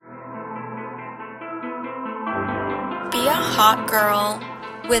hot girl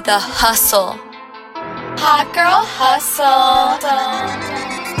with a hustle. Hot girl hustle.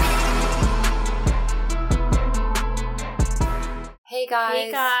 Hey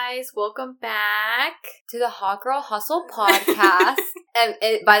guys, Welcome back to the Hot Girl Hustle podcast, and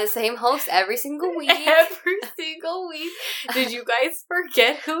by the same host every single week. Did you guys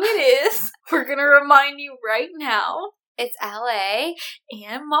forget who it is? We're gonna remind you right now. It's LA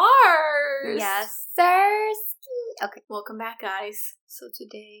And Mars. Yes, sir. Okay, welcome back, guys. So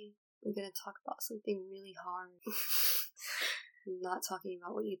today we're gonna talk about something really hard. I'm not talking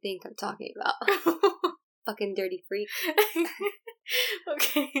about what you think I'm talking about. Fucking dirty freak.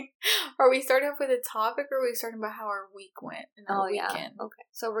 Okay. Are we starting off with a topic, or are we starting about how our week went and our weekend? Yeah. Okay.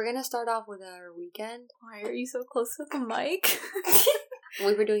 So we're gonna start off with our weekend. Why are you so close to the mic?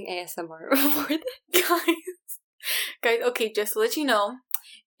 We were doing ASMR before this. Guys, okay, just to let you know,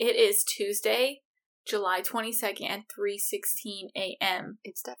 it is Tuesday, July 22nd at 3:16 a.m.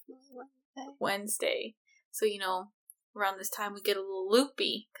 It's definitely Wednesday. So, around this time we get a little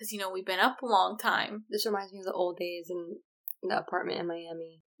loopy because, we've been up a long time. This reminds me of the old days in the apartment in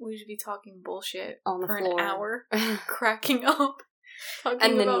Miami. We should be talking bullshit on the for floor. An hour, cracking up,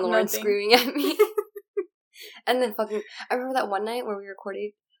 and then Lauren screaming at me. And then I remember that one night where we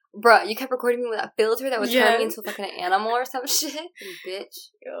recorded. Bruh, you kept recording me with that filter that would turn me into fucking an animal or some shit. You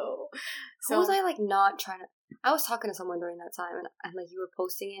bitch. Yo. So was I not trying to... I was talking to someone during that time and you were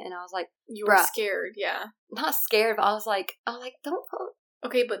posting it and I was like... You were scared, yeah. Not scared, but I was like, don't post.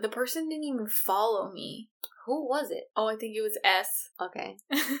 Okay, but the person didn't even follow me. Who was it? Oh, I think it was S. Okay.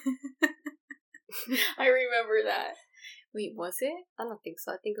 I remember that. Wait, was it? I don't think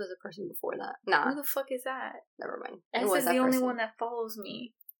so. I think it was a person before that. Nah. Who the fuck is that? Never mind. S is the only one that follows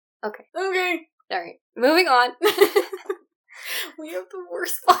me. Okay. Alright. Moving on. We have the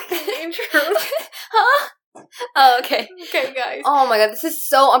worst fucking intro. Huh? Oh, okay. Okay, guys. Oh my god, this is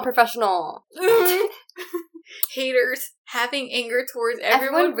so unprofessional. Haters having anger towards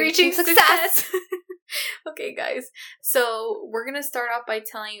everyone reaching success. Okay, guys. So, we're going to start off by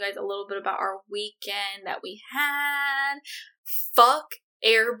telling you guys a little bit about our weekend that we had. Fuck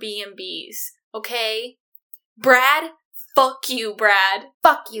Airbnbs. Okay? Brad? Fuck you, Brad.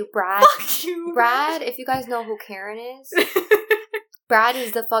 Fuck you, Brad. Fuck you, Brad. If you guys know who Karen is, Brad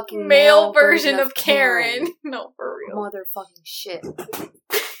is the fucking male version of Karen. No, for real. Motherfucking shit.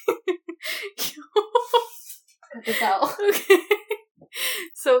 Cut this out. Okay.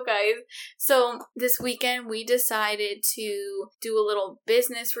 So, guys, this weekend we decided to do a little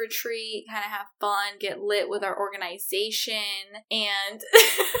business retreat, kind of have fun, get lit with our organization, and...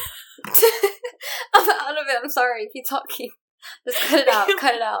 I'm out of it. I'm sorry. Keep talking. Just cut it out.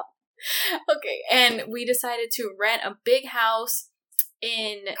 Cut it out. Okay, and we decided to rent a big house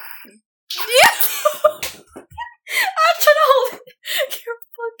in... I'm trying to hold it. You're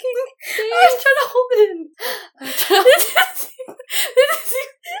fucking... I'm trying to hold it. This is...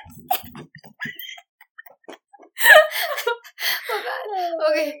 My bad.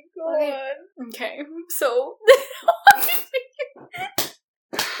 Okay. Okay, so...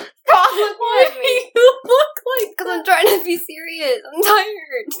 Why do you look like Because I'm trying to be serious. I'm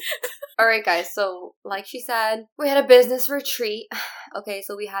tired. Alright, guys. So, like she said, we had a business retreat. Okay,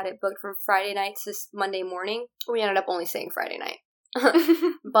 so we had it booked from Friday night to Monday morning. We ended up only staying Friday night.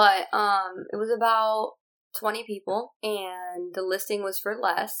 But, it was about 20 people, and the listing was for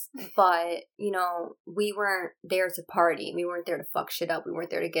less, but, we weren't there to party. We weren't there to fuck shit up. We weren't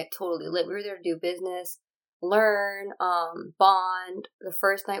there to get totally lit. We were there to do business, learn, bond. The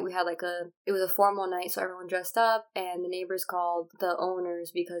first night we had it was a formal night, so everyone dressed up, and the neighbors called the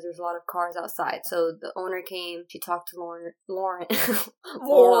owners because there's a lot of cars outside. So the owner came, she talked to Lauren.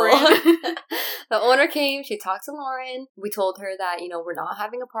 The owner came, she talked to Lauren. We told her that, we're not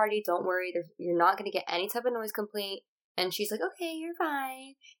having a party, don't worry, you're not going to get any type of noise complaint. And she's like, okay, you're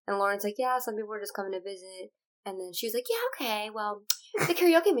fine. And Lauren's like, yeah, some people are just coming to visit. And then she's like, yeah, okay, well, the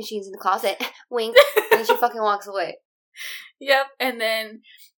karaoke machine's in the closet. Wink. And then she fucking walks away. Yep. And then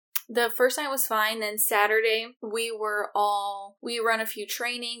the first night was fine. Then Saturday, we run a few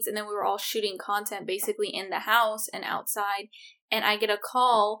trainings, and then we were all shooting content basically in the house and outside. And I get a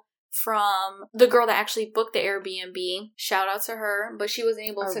call from the girl that actually booked the Airbnb. Shout out to her. But she wasn't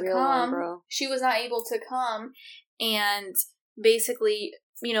able to come. Bro. She was not able to come. And basically...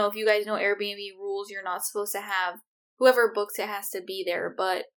 if you guys know Airbnb rules, you're not supposed to have, whoever books it has to be there,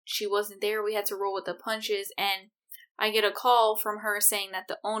 but she wasn't there. We had to roll with the punches, and I get a call from her saying that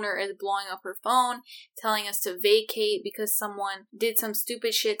the owner is blowing up her phone, telling us to vacate because someone did some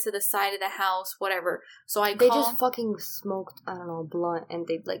stupid shit to the side of the house, whatever. So they just fucking smoked, I don't know, blunt, and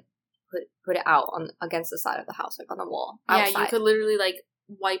they put it out on against the side of the house, like on the wall. Outside. Yeah, you could literally like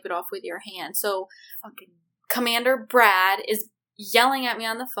wipe it off with your hand. So fucking Commander Brad is yelling at me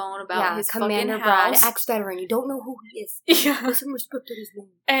on the phone about his Commander fucking Brad, house. ex-veteran. You don't know who he is. Yeah. Put some respect to his name.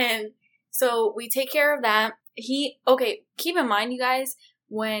 And so we take care of that. Keep in mind, you guys,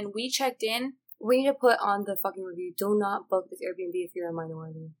 when we checked in, we need to put on the fucking review, do not book this Airbnb if you're a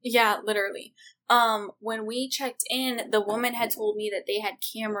minority. Yeah, literally. When we checked in, the woman had told me that they had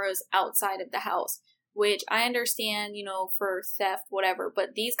cameras outside of the house, which I understand, for theft, whatever,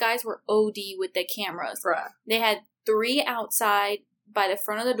 but these guys were OD with the cameras. Bruh. They had 3 outside by the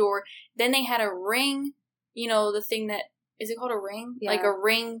front of the door. Then they had a Ring, the thing that, is it called a Ring? Yeah. Like a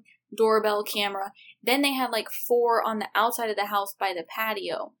Ring doorbell camera. Then they had like 4 on the outside of the house by the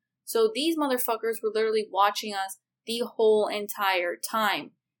patio. So these motherfuckers were literally watching us the whole entire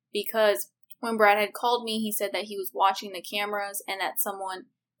time. Because when Brad had called me, he said that he was watching the cameras and that someone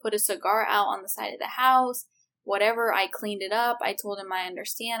put a cigar out on the side of the house. Whatever, I cleaned it up. I told him I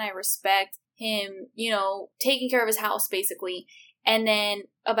understand, I respect him, taking care of his house, basically. And then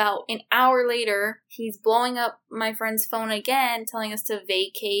about an hour later, he's blowing up my friend's phone again, telling us to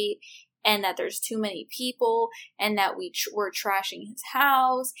vacate and that there's too many people and that we're trashing his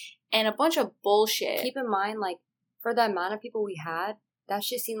house and a bunch of bullshit. Keep in mind, like, for the amount of people we had, that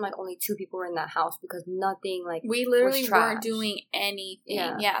shit seemed like only 2 people were in that house because nothing, like, we literally was weren't trash. doing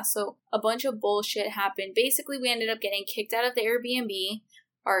anything. Yeah. So a bunch of bullshit happened. Basically, we ended up getting kicked out of the Airbnb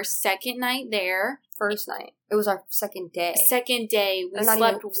our second night there. First night. It was our second day. Second day. We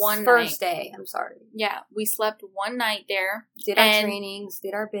slept one night. First day. I'm sorry. Yeah, we slept one night there. Did our trainings,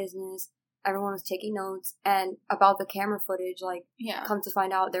 did our business. Everyone was taking notes. And about the camera footage, like, come to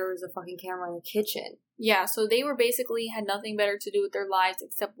find out there was a fucking camera in the kitchen. Yeah, so they were basically had nothing better to do with their lives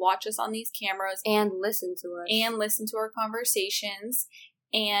except watch us on these cameras. And listen to us. And listen to our conversations.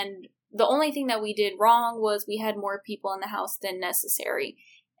 And the only thing that we did wrong was we had more people in the house than necessary.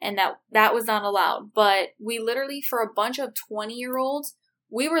 And that was not allowed. But we literally, for a bunch of 20-year-olds,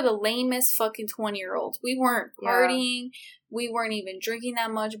 we were the lamest fucking 20-year-olds. We weren't partying. We weren't even drinking that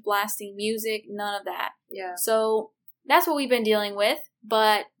much, blasting music, none of that. Yeah. So that's what we've been dealing with.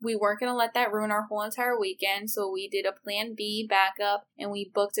 But we weren't going to let that ruin our whole entire weekend. So we did a plan B backup and we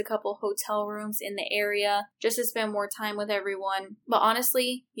booked a couple hotel rooms in the area just to spend more time with everyone. But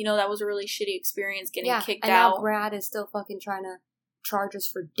honestly, that was a really shitty experience getting kicked out. And now Brad is still fucking trying to charge us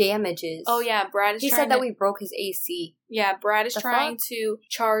for damages. Oh yeah, Brad is. He said that we broke his AC. Yeah, Brad is trying to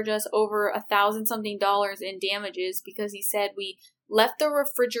charge us over $1,000-something in damages because he said we left the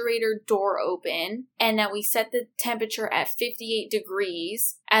refrigerator door open and that we set the temperature at 58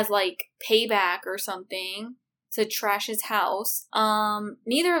 degrees as like payback or something to trash his house.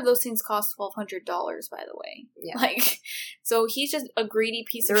 Neither of those things cost $1,200, by the way. Yeah. So he's just a greedy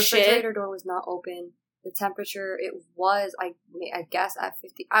piece of shit. The refrigerator door was not open. The temperature, it was, I guess, at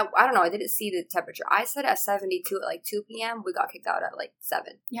 50. I don't know. I didn't see the temperature. I said at 72 at like 2 p.m. We got kicked out at like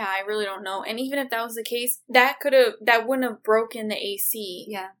 7. Yeah, I really don't know. And even if that was the case, that wouldn't have broken the AC.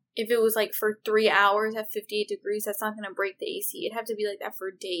 Yeah. If it was like for 3 hours at 58 degrees, that's not going to break the AC. It'd have to be like that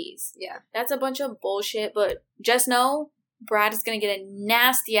for days. Yeah. That's a bunch of bullshit. But just know, Brad is going to get a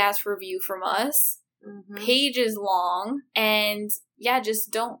nasty ass review from us. Mm-hmm. Pages long. And yeah,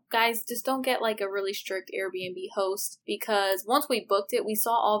 just don't get like a really strict Airbnb host, because once we booked it, we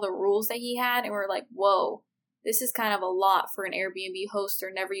saw all the rules that he had and we're like, whoa, this is kind of a lot for an Airbnb host.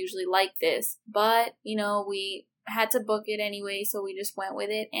 They're never usually like this. But, we had to book it anyway, so we just went with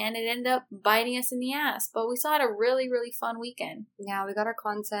it and it ended up biting us in the ass. But we still had a really, really fun weekend. Yeah, we got our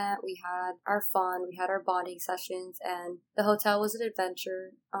content, we had our fun, we had our bonding sessions, and the hotel was an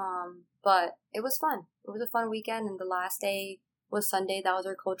adventure. But it was fun. It was a fun weekend, and the last day was Sunday. That was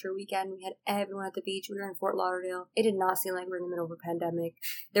our culture weekend. We had everyone at the beach. We were in Fort Lauderdale. It did not seem like we were in the middle of a pandemic.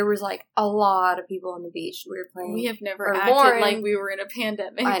 There was like a lot of people on the beach. We were playing. We have never acted like we were in a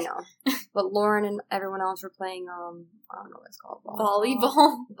pandemic. I know. But Lauren and everyone else were playing, I don't know what it's called.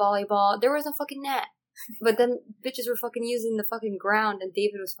 Volleyball. There was no fucking net. But then bitches were fucking using the fucking ground, and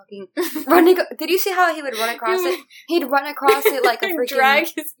David was fucking running. Did you see how he would run across it? He'd run across it like a freaking drag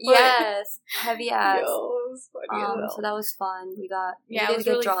his foot. Yes, heavy ass. Yo, it was funny so that was fun. We it was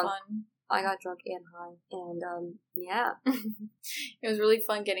really drunk. fun. I got drunk and high, and yeah, it was really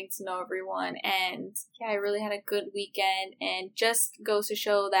fun getting to know everyone, and yeah, I really had a good weekend, and just goes to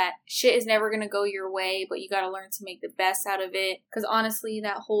show that shit is never gonna go your way, but you gotta learn to make the best out of it. Because honestly,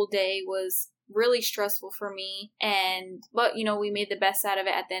 that whole day was really stressful for me, but we made the best out of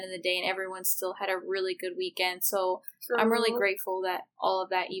it at the end of the day, and everyone still had a really good weekend. So I'm really grateful that all of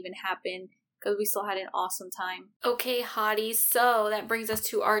that even happened. because we still had an awesome time. Okay, hotties. So that brings us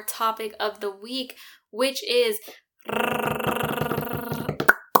to our topic of the week, which is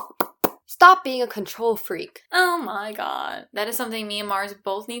stop being a control freak. Oh my god. That is something me and Mars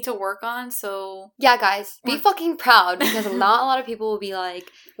both need to work on, so... Yeah, guys, be fucking proud, because not a lot of people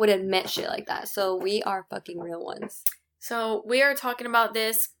would admit shit like that. So we are fucking real ones. So we are talking about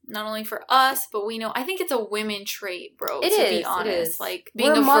this not only for us, but we know, I think it's a women trait, bro, to be honest. It is. Like,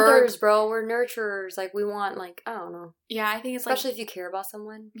 being we're mothers, bro. We're nurturers. Like, we want, like, I don't know. Yeah, I think it's especially if you care about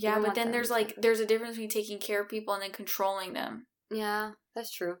someone. Yeah, but then there's a difference between taking care of people and then controlling them. Yeah,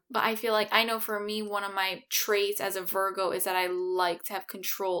 that's true. But I feel like, I know for me, one of my traits as a Virgo is that I like to have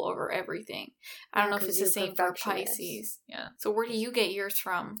control over everything. I don't know if it's the same for Pisces. Yeah. So where do you get yours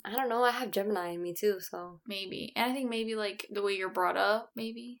from? I don't know. I have Gemini in me too, so. Maybe. And I think maybe like the way you're brought up,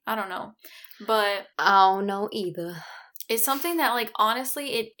 maybe. I don't know. But. I don't know either. It's something that, like,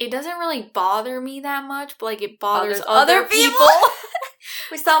 honestly, it doesn't really bother me that much, but, like, it bothers other people.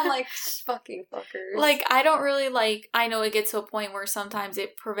 We sound like fucking fuckers. Like, I don't really, like, I know it gets to a point where sometimes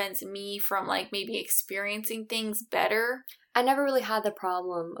it prevents me from, like, maybe experiencing things better. I never really had the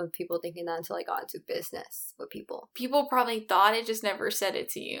problem of people thinking that until I got into business with people. People probably thought it, just never said it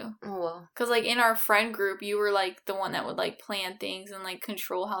to you. Oh, well. Because, like, in our friend group, you were, like, the one that would, like, plan things and, like,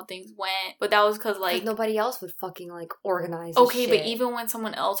 control how things went. But that was because, like... nobody else would fucking, like, organize okay, but even when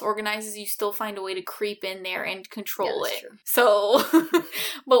someone else organizes, you still find a way to creep in there and control it. True. So,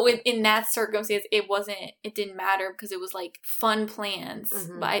 but in that circumstance, it didn't matter because it was, like, fun plans.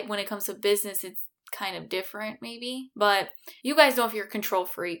 Mm-hmm. But when it comes to business, it's kind of different maybe, but you guys know if you're a control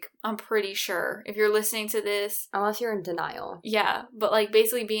freak. I'm pretty sure if you're listening to this, unless you're in denial. Yeah, but like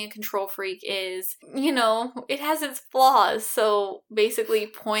basically being a control freak is, you know, it has its flaws. So basically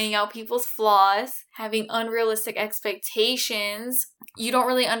pointing out people's flaws, having unrealistic expectations. You don't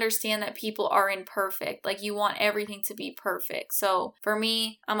really understand that people are imperfect. Like, you want everything to be perfect. So for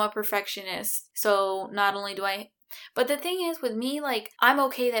me, I'm a perfectionist. So not only do I... But the thing is, with me, like, I'm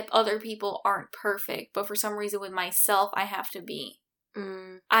okay that other people aren't perfect, but for some reason with myself, I have to be.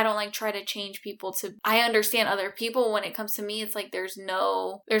 I don't, like, try to change people to... I understand other people. When it comes to me, it's like there's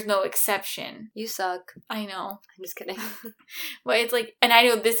no exception. You suck. I know. I'm just kidding. But it's like, and I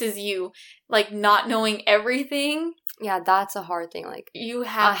know this is you, like, not knowing everything. Yeah, that's a hard thing. Like, you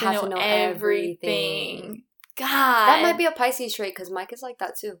have to know everything. God. That might be a Pisces trait, because Mike is like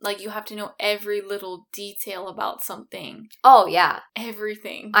that too. Like, you have to know every little detail about something. Oh, yeah.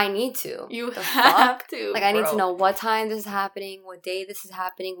 Everything. I need to. You have to. Like, I need to know what time this is happening, what day this is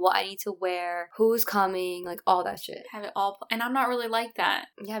happening, what I need to wear, who's coming, like, all that shit. Have it all. And I'm not really like that.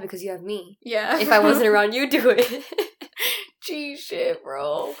 Yeah, because you have me. Yeah. If I wasn't around, you do it. Gee, shit,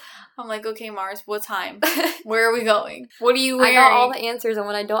 bro. I'm like, okay, Mars, what time? Where are we going? What are you wearing? I got all the answers, and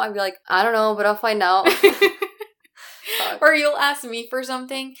when I don't, I'd be like, I don't know, but I'll find out. Or you'll ask me for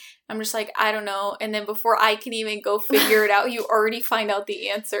something, I'm just like, I don't know, and then before I can even go figure it out, you already find out the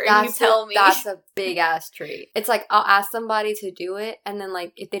answer, and you tell me. That's a big ass trait. It's like, I'll ask somebody to do it, and then,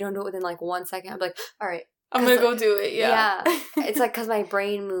 like, if they don't do it within, like, 1 second, I'm like, all right. I'm gonna go do it, yeah. Yeah. It's like, because my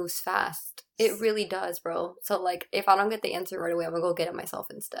brain moves fast. It really does, bro. So, like, if I don't get the answer right away, I'm gonna go get it myself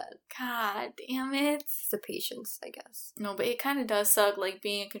instead. God damn it. It's the patience, I guess. No, but it kind of does suck, like,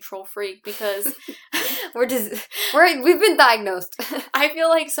 being a control freak, because... we've been diagnosed. I feel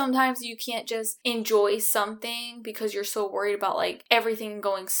like sometimes you can't just enjoy something because you're so worried about, like, everything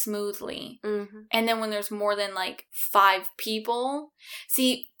going smoothly. Mm-hmm. And then when there's more than, like, 5 people...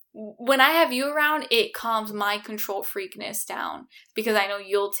 See... When I have you around, it calms my control freakness down because I know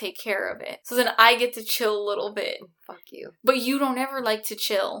you'll take care of it. So then I get to chill a little bit. Fuck you. But you don't ever like to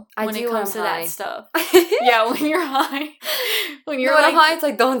chill when it comes to high. That stuff. Yeah, when you're high. When you're I'm high, it's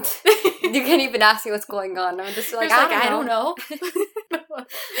like, don't. You can't even ask me what's going on. I'm just like, I don't know.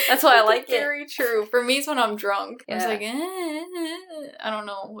 That's why I like it. Very true. For me, it's when I'm drunk. Yeah. It's like, I don't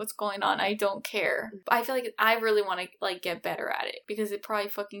know what's going on. I don't care. But I feel like I really want to, like, get better at it because it probably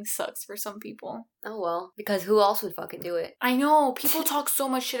fucking sucks for some people. Oh, well. Because who else would fucking do it? I know. People talk so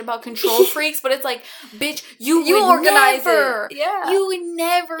much shit about control freaks, but it's like, bitch, you would organize never. It. Yeah. You would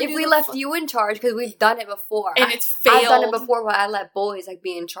never if we left you in charge, because we've done it before. And it's failed. I've done it before where I let boys, like,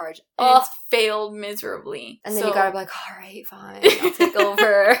 be in charge. And it's failed miserably. And then you gotta be like, all right, fine. I'll take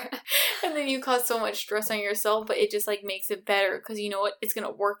over. And then you cause so much stress on yourself, but it just like makes it better because you know what, it's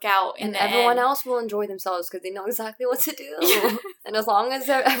gonna work out and everyone else will enjoy themselves because they know exactly what to do. And as long as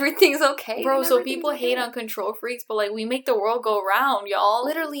everything's okay, bro. So people hate on control freaks, but like we make the world go round, y'all.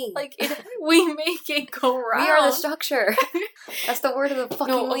 Literally, like we make it go round. We are the structure. That's the word of the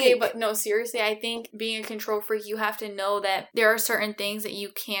fucking week. Okay, but no, seriously, I think being a control freak, you have to know that there are certain things that you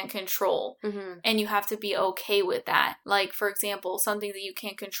can't control, and you have to be okay with that. Like, for example, something that you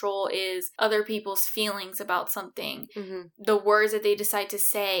can't control is other people's feelings about something, the words that they decide to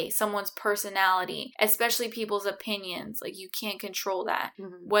say, someone's personality, especially people's opinions. Like, you can't control that,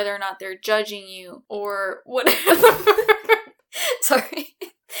 whether or not they're judging you or whatever. Sorry.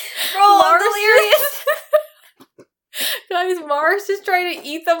 Bro, I'm delirious. Guys, Mars is trying to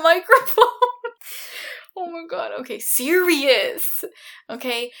eat the microphone. Oh my god. Okay, serious.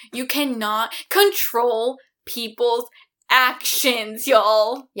 Okay, you cannot control people's actions,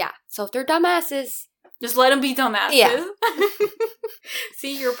 y'all. Yeah, so if they're dumbasses, just let them be dumbasses. Yeah.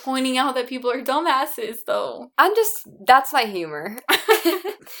 See, you're pointing out that people are dumbasses, though. That's my humor.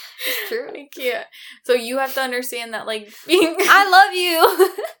 It's true. I can't. So you have to understand that, like, being... I love you.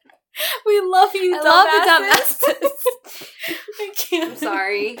 We love you, dumbasses. I love the dumbasses. I can't. I'm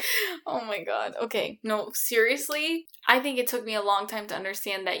sorry. Oh my god. Okay. No, seriously, I think it took me a long time to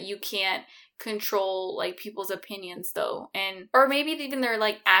understand that you can't control like people's opinions though, and or maybe even their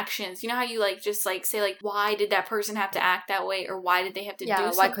like actions. You know how you like just like say like, why did that person have to act that way, or why did they have to do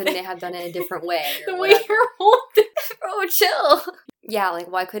something? Why couldn't they have done it a different way? The way you're holding. Bro, chill. Yeah,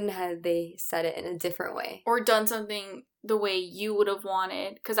 like why couldn't have they said it in a different way? Or done something the way you would have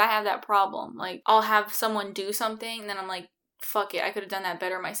wanted. Because I have that problem. Like, I'll have someone do something, and then I'm like, fuck it, I could have done that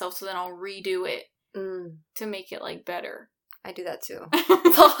better myself, so then I'll redo it to make it, like, better. I do that, too.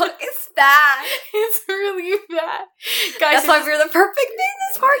 Fuck, it's bad. It's really bad. Guys, that's why we're the perfect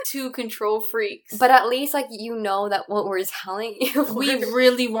business partner. Two control freaks. But at least, like, you know that what we're telling you. We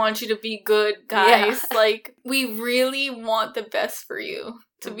really want you to be good, guys. Yeah. Like, we really want the best for you.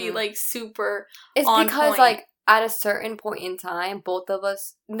 To be, like, super It's on because, point. like, at a certain point in time, both of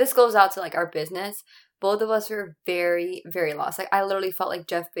us, this goes out to, like, our business, both of us were very, very lost. Like, I literally felt like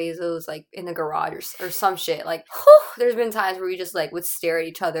Jeff Bezos, like, in the garage or some shit. Like, whew, there's been times where we just, like, would stare at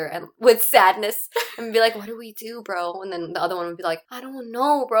each other and with sadness and be like, what do we do, bro? And then the other one would be like, I don't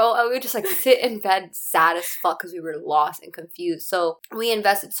know, bro. And we would just, like, sit in bed sad as fuck because we were lost and confused. So we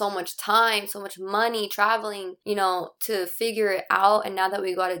invested so much time, so much money traveling, you know, to figure it out. And now that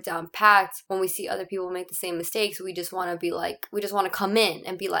we got it down packed, when we see other people make the same mistakes, we just want to be like, we just want to come in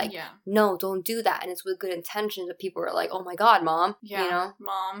and be like, no, don't do that. And it's with good intentions that people are like, oh my god, mom. Yeah, you know?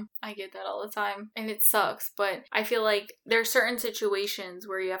 Mom. I get that all the time. And it sucks. But I feel like there are certain situations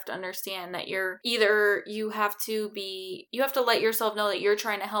where you have to understand that you're either you have to let yourself know that you're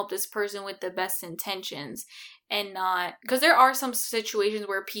trying to help this person with the best intentions. And not, because there are some situations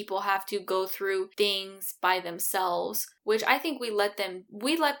where people have to go through things by themselves, which I think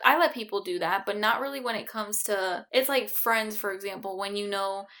I let people do that, but not really when it comes to, it's like friends, for example, when you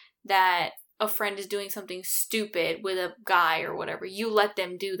know that a friend is doing something stupid with a guy or whatever, you let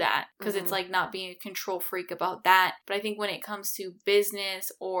them do that because it's like not being a control freak about that. But I think when it comes to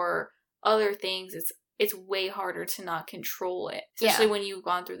business or other things, it's way harder to not control it, especially when you've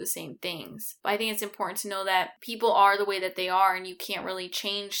gone through the same things. But I think it's important to know that people are the way that they are, and you can't really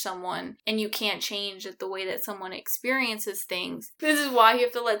change someone, and you can't change the way that someone experiences things. This is why you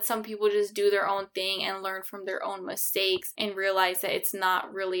have to let some people just do their own thing and learn from their own mistakes and realize that it's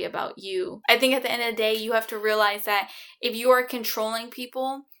not really about you. I think at the end of the day, you have to realize that if you are controlling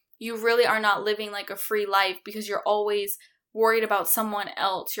people, you really are not living like a free life because you're always worried about someone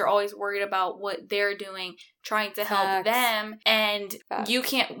else. You're always worried about what they're doing, trying to help them. And you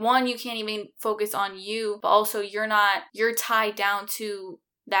can't even focus on you, but also you're tied down to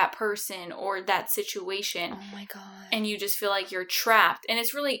that person or that situation. Oh my god. And you just feel like you're trapped. And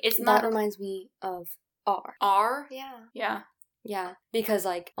that reminds me of R. R? Yeah. Yeah. Yeah. Because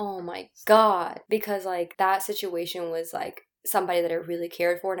like, oh my god. Because like that situation was like somebody that I really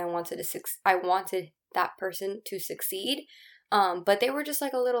cared for, and I wanted that person to succeed, but they were just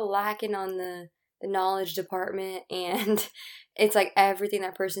like a little lacking on the knowledge department, and it's like everything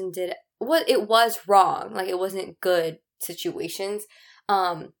that person did, it was wrong, like it wasn't good situations,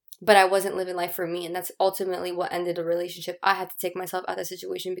 but I wasn't living life for me, and that's ultimately what ended the relationship. I had to take myself out of the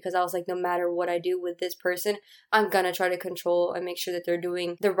situation because I was like, no matter what I do with this person, I'm gonna try to control and make sure that they're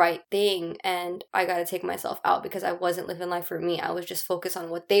doing the right thing, and I gotta take myself out because I wasn't living life for me. I was just focused on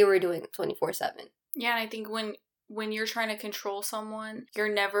what they were doing 24/7. Yeah, and I think when when you're trying to control someone,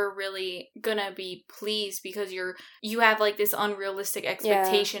 you're never really gonna be pleased because you have like this unrealistic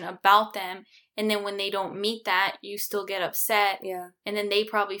expectation about them. And then when they don't meet that, you still get upset. Yeah. And then they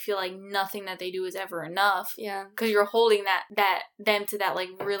probably feel like nothing that they do is ever enough. Yeah. Because you're holding them to that like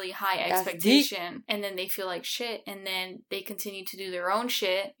really high expectation. And then they feel like shit. And then they continue to do their own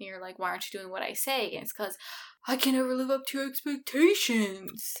shit. And you're like, why aren't you doing what I say? And it's because I can never live up to your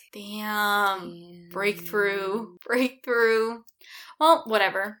expectations. Damn. Breakthrough. Well,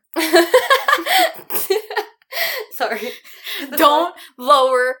 whatever. Sorry. Don't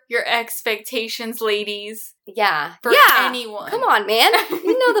lower your expectations, ladies. Yeah. For anyone. Come on, man.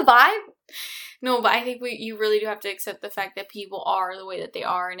 You know the vibe. No, but I think you really do have to accept the fact that people are the way that they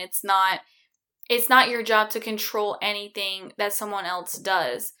are, and it's not your job to control anything that someone else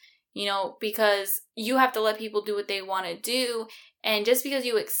does. You know, because you have to let people do what they want to do. And just because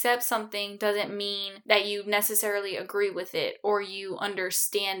you accept something doesn't mean that you necessarily agree with it or you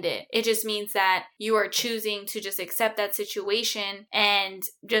understand it. It just means that you are choosing to just accept that situation and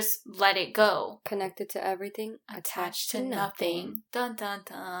just let it go. Connected to everything, attached to nothing. Dun dun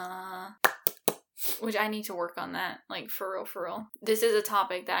dun. Which I need to work on that, like, for real. This is a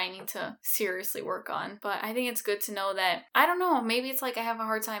topic that I need to seriously work on. But I think it's good to know that, I don't know, maybe it's like I have a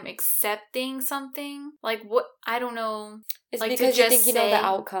hard time accepting something. Like, what, I don't know. It's like because you think you know the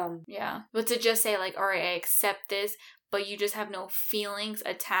outcome. Yeah. But to just say, like, all right, I accept this, but you just have no feelings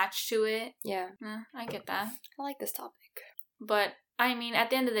attached to it. Yeah. I get that. I like this topic. But I mean, at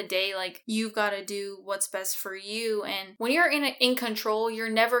the end of the day, like, you've got to do what's best for you. And when you're in control, you're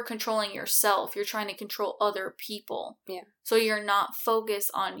never controlling yourself. You're trying to control other people. Yeah. So you're not focused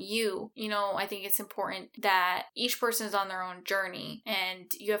on you. You know, I think it's important that each person is on their own journey.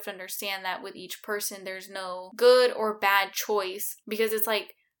 And you have to understand that with each person, there's no good or bad choice. Because it's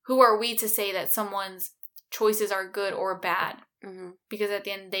like, who are we to say that someone's choices are good or bad? Mm-hmm. Because at the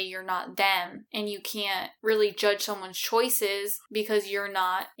end of the day, you're not them, and you can't really judge someone's choices because you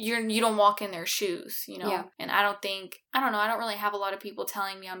don't walk in their shoes, you know? Yeah. And I don't really have a lot of people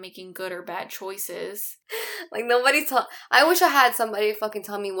telling me I'm making good or bad choices. Like, I wish I had somebody fucking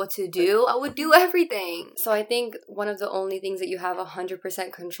tell me what to do. I would do everything. So I think one of the only things that you have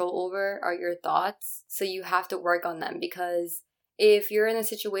 100% control over are your thoughts. So you have to work on them, because if you're in a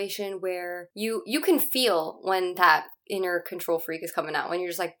situation where you can feel when that inner control freak is coming out, when you're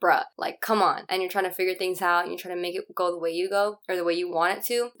just like, bruh, like, come on, and you're trying to figure things out and you're trying to make it go the way you go or the way you want it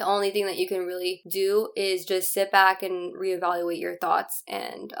to, the only thing that you can really do is just sit back and reevaluate your thoughts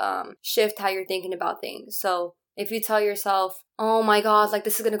and shift how you're thinking about things. So if you tell yourself, oh my god, like,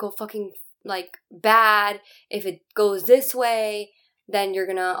 this is gonna go fucking like bad if it goes this way, then you're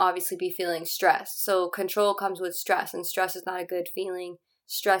gonna obviously be feeling stressed. So control comes with stress, and stress is not a good feeling.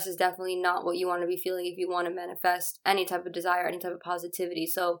 Stress is definitely not what you want to be feeling if you want to manifest any type of desire, any type of positivity.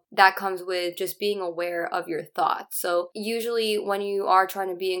 So that comes with just being aware of your thoughts. So usually when you are trying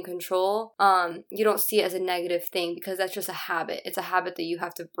to be in control, you don't see it as a negative thing, because that's just a habit. It's a habit that you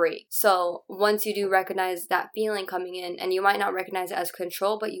have to break. So once you do recognize that feeling coming in, and you might not recognize it as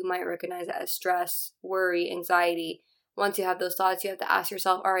control, but you might recognize it as stress, worry, anxiety. Once you have those thoughts, you have to ask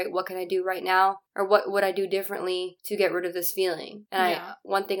yourself, all right, what can I do right now? Or what would I do differently to get rid of this feeling? And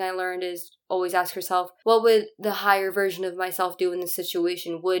one thing I learned is always ask yourself, what would the higher version of myself do in this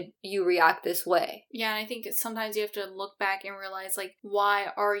situation? Would you react this way? Yeah, and I think sometimes you have to look back and realize, like, why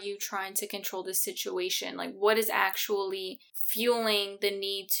are you trying to control this situation? Like, what is actually fueling the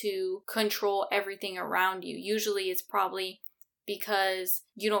need to control everything around you? Usually it's probably because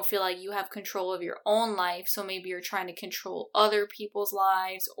you don't feel like you have control of your own life. So maybe you're trying to control other people's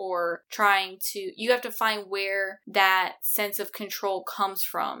lives, or you have to find where that sense of control comes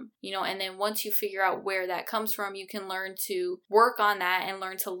from, you know, and then once you figure out where that comes from, you can learn to work on that and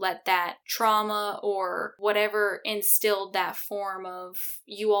learn to let that trauma or whatever instilled that form of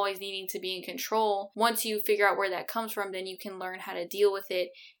you always needing to be in control. Once you figure out where that comes from, then you can learn how to deal with it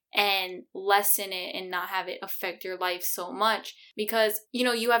and lessen it and not have it affect your life so much, because, you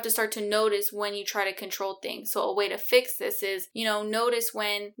know, you have to start to notice when you try to control things. So a way to fix this is, you know, notice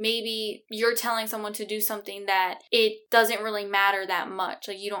when maybe you're telling someone to do something that it doesn't really matter that much.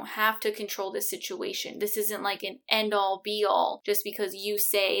 Like, you don't have to control this situation. This isn't like an end all be all just because you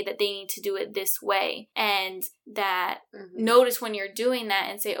say that they need to do it this way. And that notice when you're doing that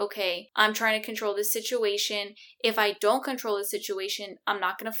and say, okay, I'm trying to control this situation. If I don't control the situation, I'm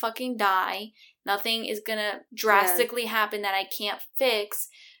not going to fucking die. Nothing is going to drastically happen that I can't fix.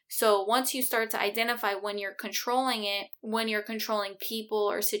 So once you start to identify when you're controlling it, when you're controlling people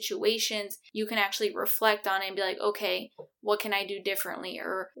or situations, you can actually reflect on it and be like, okay, what can I do differently?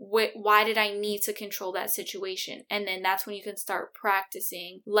 Or why did I need to control that situation? And then that's when you can start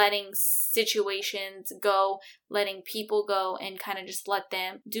practicing letting situations go, letting people go, and kind of just let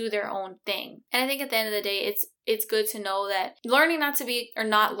them do their own thing. And I think at the end of the day, it's good to know that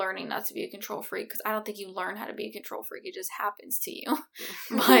not learning not to be a control freak, because I don't think you learn how to be a control freak. It just happens to you.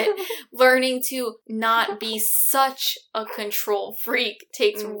 But learning to not be such a control freak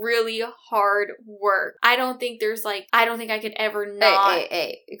takes really hard work. I don't think I could ever not.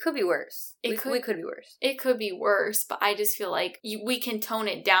 Hey. It could be worse. We could be worse. It could be worse, but I just feel like we can tone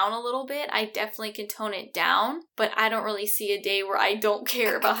it down a little bit. I definitely can tone it down, but I don't really see a day where I don't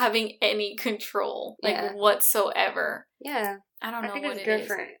care about having any control, whatsoever. Yeah. I don't know. I think what it's it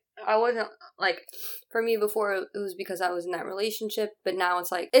different. I wasn't for me before it was because I was in that relationship, but now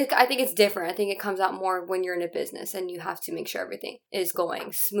it's I think it's different. I think it comes out more when you're in a business and you have to make sure everything is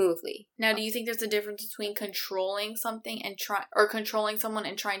going smoothly. Now, do you think there's a difference between controlling something and controlling someone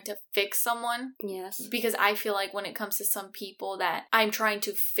and trying to fix someone? Yes. Because I feel like when it comes to some people that I'm trying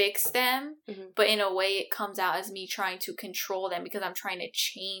to fix them, but in a way it comes out as me trying to control them because I'm trying to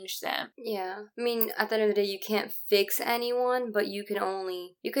change them. Yeah. I mean, at the end of the day, you can't fix anyone, but you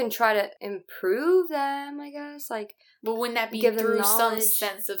can try to improve them, I guess. But wouldn't that be through some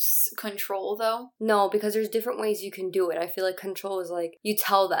sense of control, though? No, because there's different ways you can do it. I feel like control is you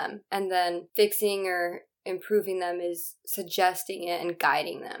tell them, and then fixing or improving them is suggesting it and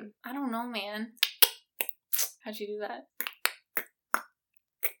guiding them. I don't know, man. How'd you do that?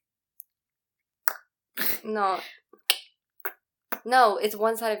 No, it's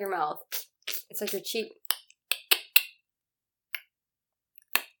one side of your mouth. It's like your cheek.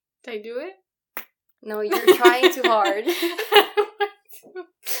 Did I do it? No, you're trying too hard.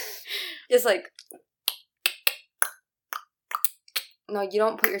 Just no, you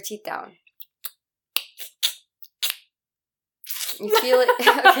don't put your teeth down. You feel it.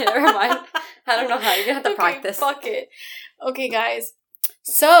 Okay, never mind. I don't know how. You're gonna have to practice. Fuck it. Okay, guys.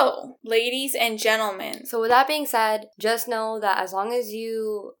 So, ladies and gentlemen. So, with that being said, just know that as long as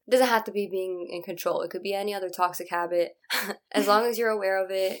it doesn't have to be being in control. It could be any other toxic habit. As long as you're aware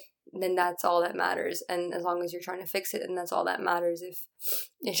of it, then that's all that matters. And as long as you're trying to fix it, then that's all that matters.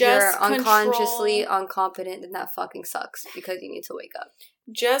 If you're unconsciously incompetent, then that fucking sucks because you need to wake up.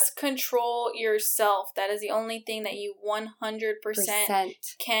 Just control yourself. That is the only thing that you 100%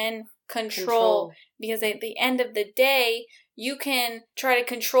 can control. Because at the end of the day, you can try to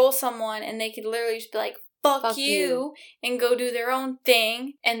control someone and they could literally just be like, fuck you, and go do their own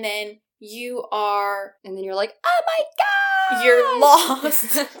thing. And then and then you're like, oh my God! You're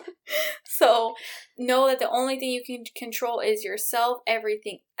lost. So know that the only thing you can control is yourself.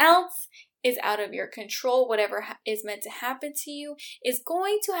 Everything else is out of your control. Whatever is meant to happen to you is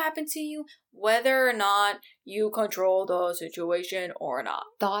going to happen to you, whether or not you control the situation or not.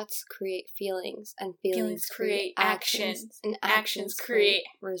 Thoughts create feelings, and feelings create actions, and actions create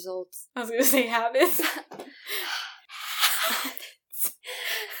results. I was going to say habits.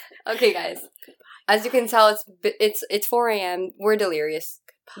 Okay, guys. As you can tell, it's 4 a.m. We're delirious,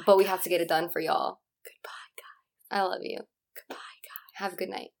 but we have to get it done for y'all. Goodbye, guys. I love you. Goodbye, guys. Have a good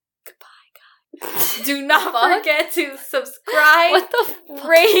night. Goodbye, guys. Do not forget to subscribe. What the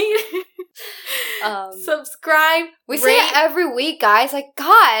rate? Subscribe. We say it every week, guys.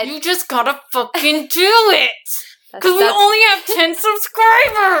 God. You just gotta fucking do it. Because we only have 10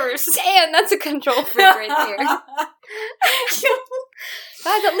 subscribers. Damn, that's a control freak right there.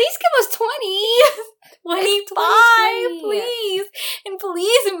 Guys, at least give us 20. 25, please. And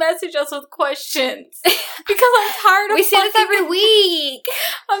please message us with questions. Because I'm tired of We say this every week.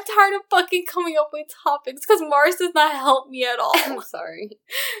 I'm tired of fucking coming up with topics because Mars does not help me at all. I'm sorry.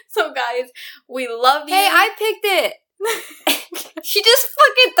 So, guys, we love you. Hey, I picked it. She just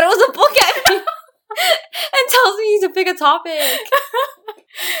fucking throws a book at me. And tells me to pick a topic.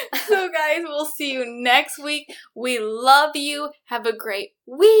 So, guys, we'll see you next week. We love you. Have a great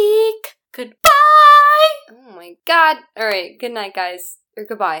week. Goodbye. Oh, my God. All right. Good night, guys. Or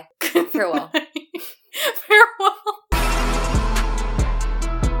goodbye. Farewell. Farewell.